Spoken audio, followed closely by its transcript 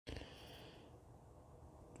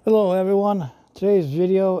Hello everyone, today's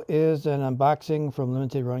video is an unboxing from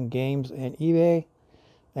Limited Run Games and eBay,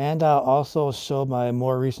 and I'll also show my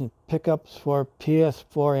more recent pickups for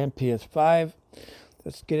PS4 and PS5.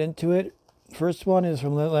 Let's get into it. First one is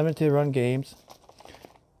from Limited Run Games,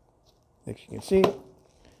 as you can see,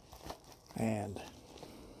 and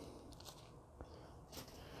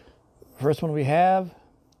first one we have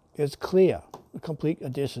is Kleia, the complete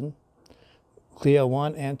edition, Kleia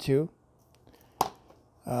 1 and 2.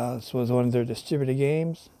 This was one of their distributed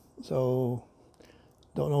games, so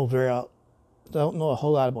don't know a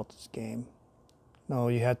whole lot about this game. No,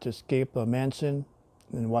 you have to escape a mansion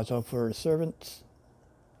and watch out for servants.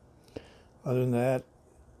 Other than that,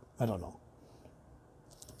 I don't know.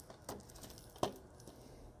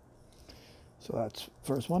 So that's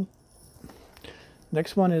first one.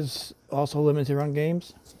 Next one is also Limited Run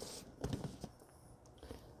Games.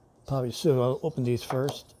 Probably should have opened these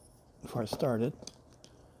first before I started.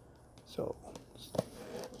 So,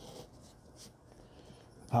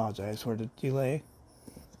 apologize for the delay.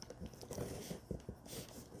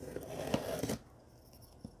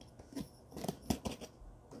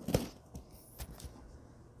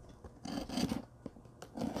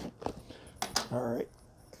 All right.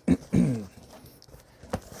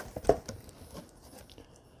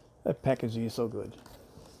 That packaging is so good.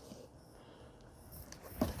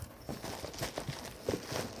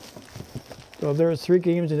 So there's 3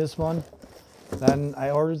 games in this one. Then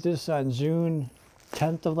I ordered this on June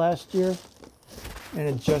 10th of last year, and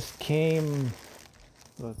it just came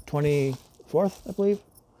the 24th, I believe.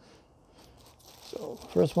 So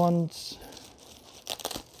first one's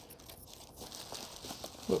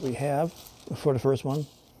what we have for the first one.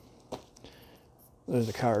 There's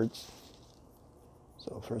the cards.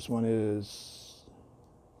 So first one is,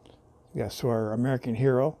 yes, our American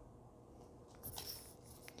Hero.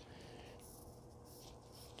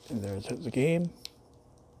 And there's the game.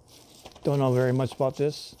 Don't know very much about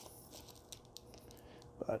this,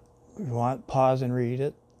 but if you want, pause and read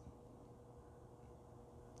it.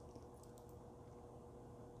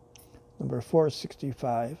 Number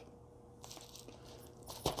 465.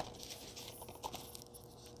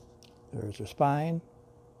 There's your spine.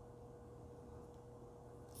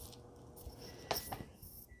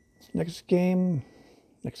 Next game,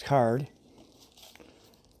 next card,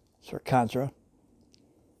 is for Contra.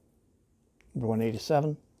 Number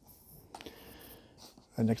 187.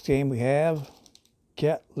 The next game we have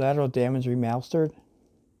Cat Lateral Damage Remastered.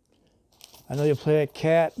 I know you play a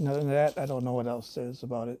cat, and other than that, I don't know what else there is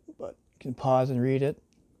about it, but you can pause and read it.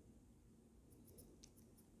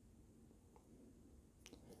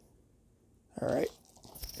 Alright,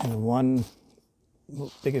 and the one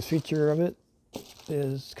biggest feature of it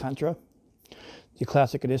is Contra, the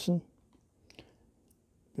Classic Edition.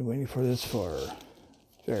 Been waiting for this for a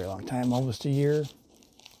very long time, almost a year.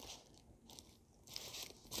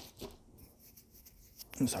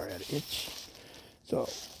 I'm sorry, I had an itch. So,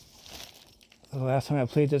 the last time I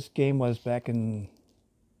played this game was back in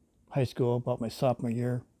high school, about my sophomore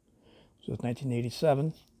year. So it's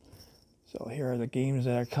 1987. So here are the games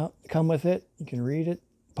that come with it. You can read it,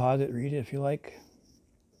 pause it, read it if you like.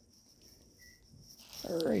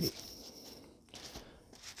 Alrighty.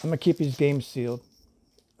 I'm going to keep these games sealed,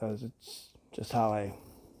 because it's just how I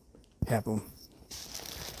have them.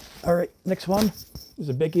 Alright, next one is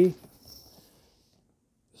a biggie.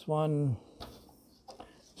 This one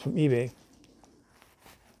is from eBay.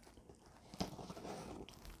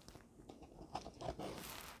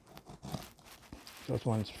 This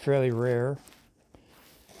one's fairly rare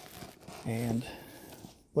and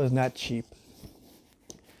was not cheap,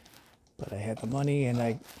 but I had the money and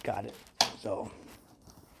I got it. So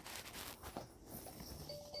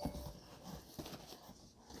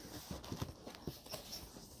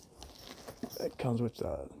it comes with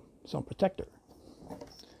some protector.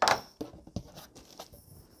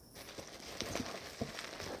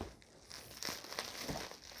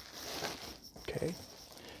 Okay,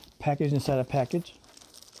 package inside a package.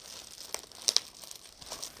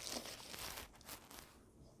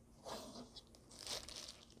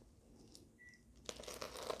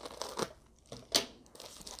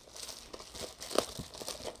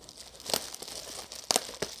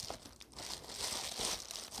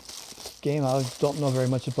 Game I don't know very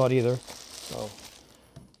much about either, so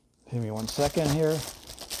give me 1 second here.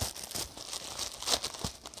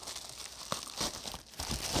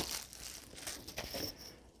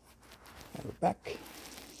 And we're back.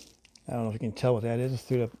 I don't know if you can tell what that is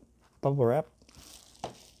through the bubble wrap.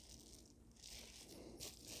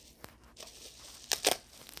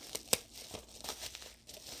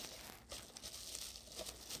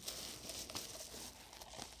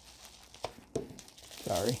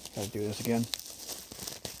 Sorry, gotta do this again.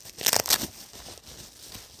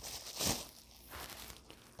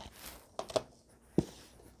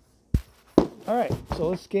 Alright,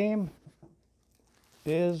 so this game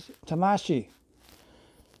is Tamashii.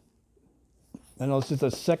 I know this is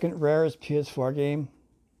the second rarest PS4 game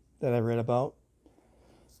that I read about.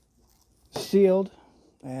 Sealed,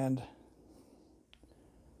 and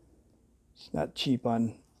it's not cheap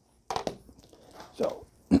on. So,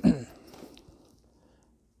 it's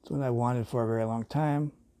what I wanted for a very long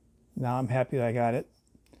time. Now I'm happy that I got it.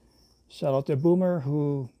 Shout out to Boomer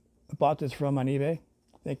who bought this from on eBay.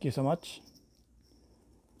 Thank you so much.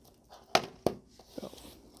 So,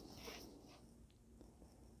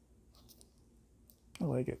 I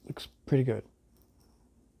like it. Looks pretty good.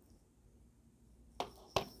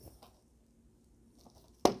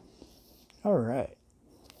 All right.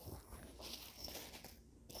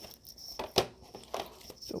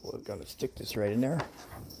 So we're gonna stick this right in there.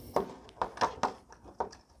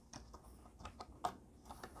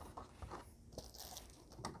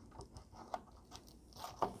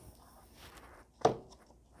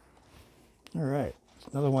 All right,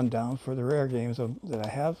 another one down for the rare games that I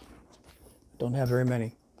have. Don't have very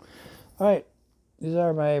many. All right, these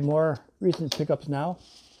are my more recent pickups now.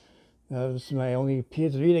 This is my only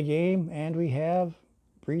PS Vita game, and we have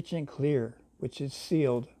Breach and Clear, which is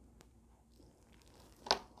sealed.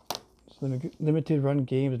 It's limited run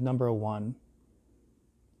games #1.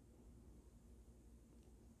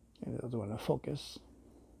 And the other one to focus.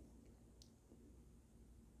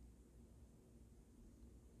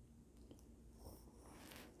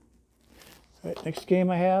 All right, next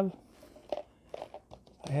game I have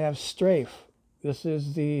Strafe. This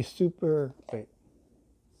is the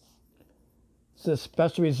It's a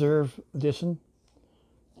Special Reserve Edition.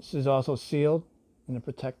 This is also sealed in a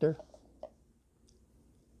protector.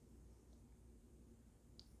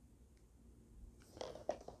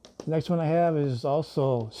 The next one I have is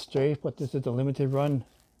also Strafe, but this is the limited run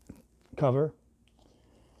cover.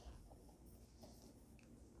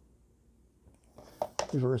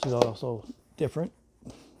 Reverse is also different.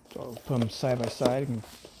 So I'll put them side by side, you can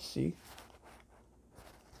see.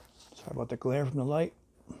 Sorry about the glare from the light.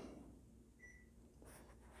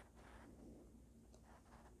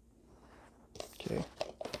 Okay,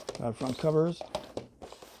 front covers.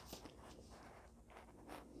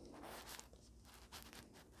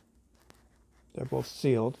 They're both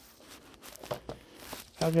sealed.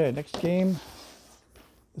 Okay, next game.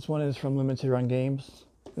 This one is from Limited Run Games.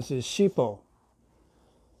 This is Sheepo.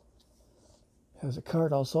 Has a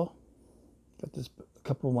card also. Got this a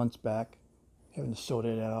couple months back. Haven't showed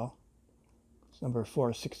it at all. It's number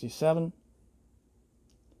 467.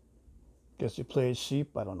 Guess you play as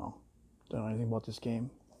sheep. I don't know. Don't know anything about this game.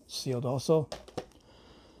 It's sealed also.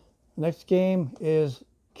 Next game is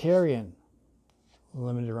Carrion.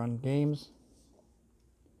 Limited Run Games.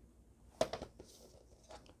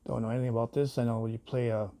 Don't know anything about this. I know when you play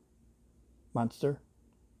a monster,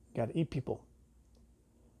 you gotta eat people.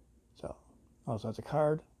 So, also has a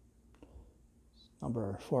card.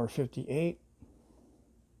 Number 458.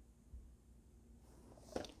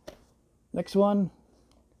 Next one,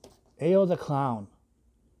 Ao the Clown.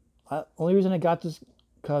 Only reason I got this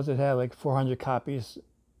because it had like 400 copies.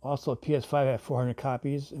 Also, PS5 had 400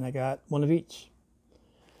 copies, and I got one of each.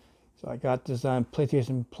 So I got this on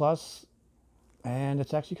PlayStation Plus, and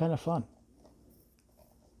it's actually kind of fun.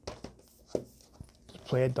 Just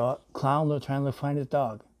play a clown trying to find his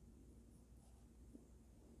dog.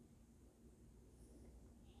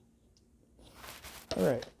 All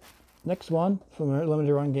right, next one from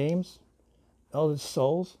Limited Run Games, Eldritch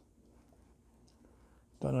Souls.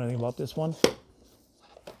 Don't know anything about this one.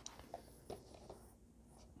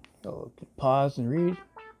 So pause and read.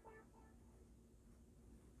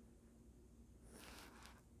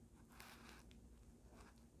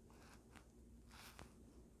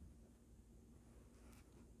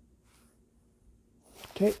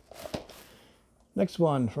 Okay. Next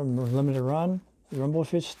one from Limited Run,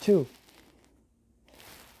 Rumblefish 2.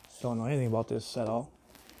 Don't know anything about this at all.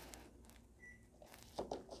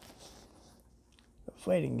 A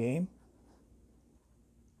fighting game.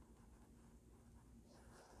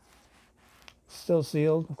 Still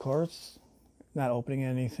sealed, of course. Not opening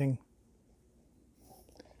anything.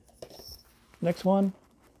 Next one,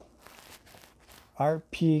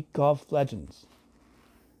 RP Golf Legends.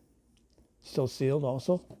 Still sealed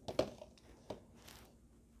also.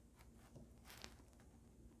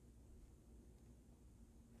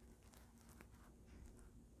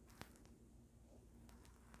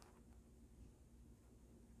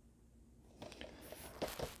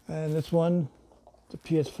 And this one, the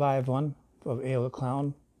PS5 one, of Ayla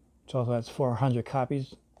Clown, which also has 400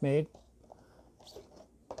 copies made.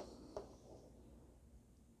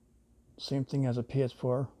 Same thing as a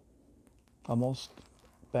PS4, almost.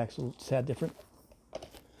 Back's a tad different.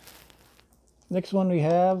 Next one we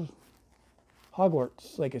have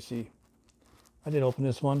Hogwarts Legacy. I did open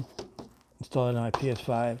this one, installed it on my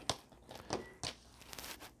PS5.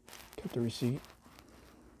 Kept the receipt.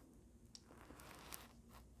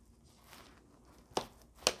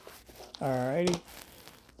 Alrighty,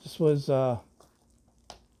 this was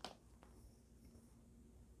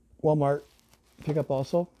Walmart pickup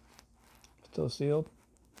also, still sealed.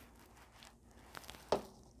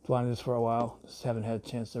 Wanted this for a while, just haven't had a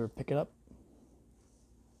chance to ever pick it up.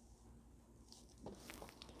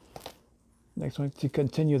 Next one, to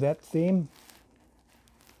continue that theme,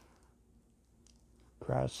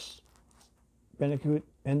 Crash Bandicoot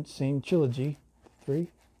N. Sane Trilogy 3.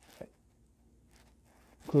 Okay.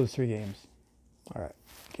 Includes 3 games. Alright,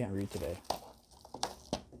 can't read today.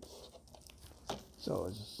 So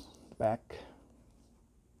it's back.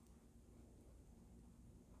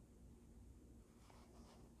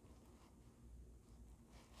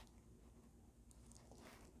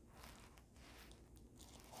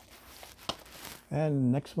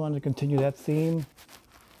 And next one to continue that theme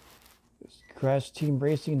is Crash Team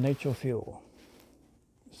Racing Nitro Fuel.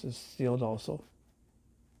 This is sealed also.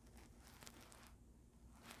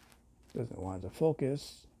 Doesn't want to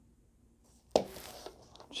focus.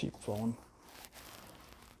 Cheap phone.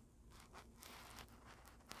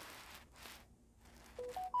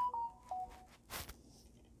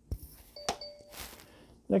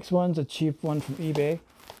 Next one's a cheap one from eBay.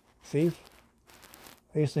 Thief.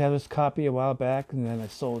 I used to have this copy a while back, and then I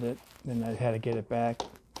sold it, and I had to get it back.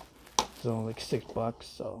 It was only like $6,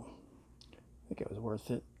 so I think it was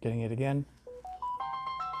worth it getting it again.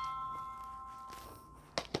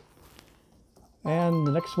 And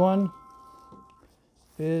the next one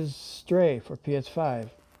is Stray for PS5.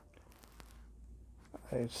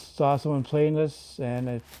 I saw someone playing this, and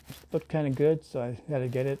it looked kind of good, so I had to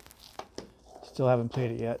get it. Still haven't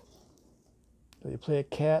played it yet. So you play a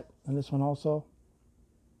cat on this one also.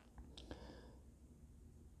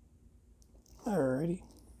 Alrighty,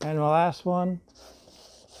 and the last one,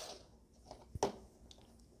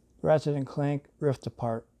 Ratchet & Clank Rift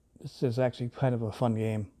Apart. This is actually kind of a fun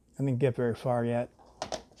game. I didn't get very far yet.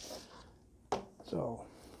 So,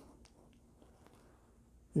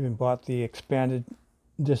 even bought the expanded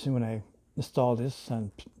edition when I installed this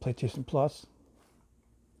on PlayStation Plus.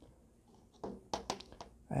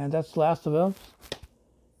 And that's the last of them.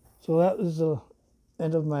 So that was the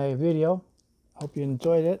end of my video. Hope you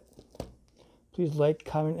enjoyed it. Please like,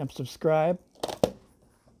 comment, and subscribe.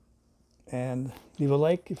 And leave a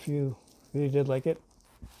like if you really did like it.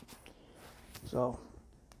 So,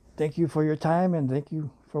 thank you for your time and thank you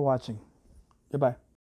for watching. Goodbye.